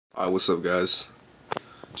Alright, what's up guys?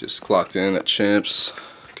 Just clocked in at Champs.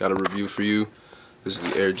 Got a review for you. This is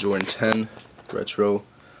the Air Jordan 10 Retro,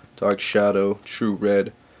 Dark Shadow, True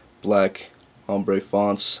Red, Black, Ombre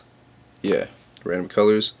fonts. Yeah, random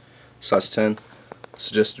colors. Size 10.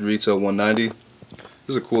 Suggested retail $190. This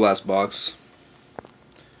is a cool ass box. A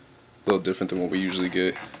little different than what we usually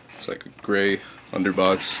get. It's like a gray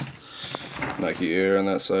underbox. Nike Air on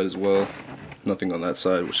that side as well. Nothing on that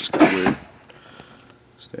side, which is kind of weird.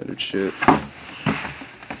 Standard shit.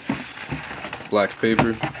 Black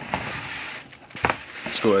paper.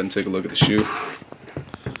 Let's go ahead and take a look at the shoe.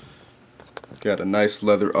 Got a nice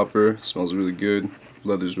leather upper. Smells really good.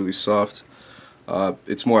 Leather's really soft.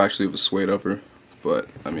 It's more actually of a suede upper, but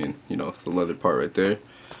I mean, you know, the leather part right there.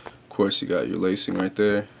 Of course, you got your lacing right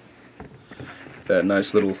there. That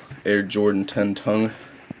nice little Air Jordan 10 tongue.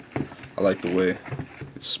 I like the way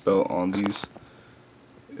it's spelled on these.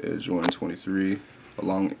 Air Jordan 23.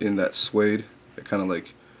 Along in that suede, that kind of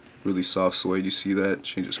like really soft suede, you see that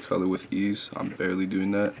changes color with ease. I'm barely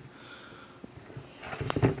doing that.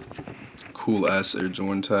 Cool ass Air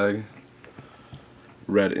Jordan tag.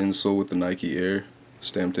 Red insole with the Nike Air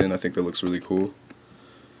stamped in. I think that looks really cool.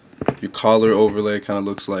 Your collar overlay kind of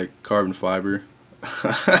looks like carbon fiber,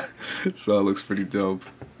 so it looks pretty dope.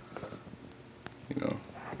 You know,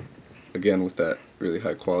 again with that really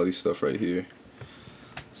high quality stuff right here.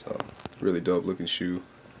 So really dope looking shoe.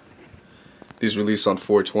 These released on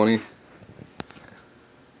 4/20.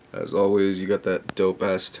 As always, you got that dope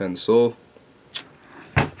ass 10 sole.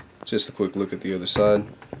 Just a quick look at the other side.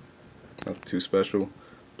 Nothing too special.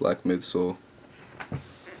 Black midsole.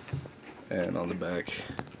 And on the back,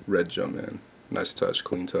 red Jumpman. Nice touch,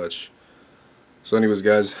 clean touch. So anyways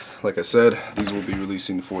guys, like I said, these will be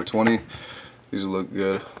releasing 4/20. These will look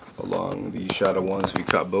good along the Shadow ones. We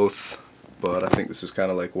caught both. But I think this is kind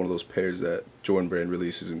of like one of those pairs that Jordan Brand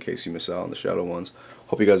releases in case you miss out on the Shadow ones.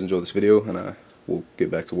 Hope you guys enjoyed this video, and we'll get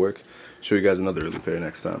back to work. Show you guys another early pair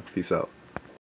next time. Peace out.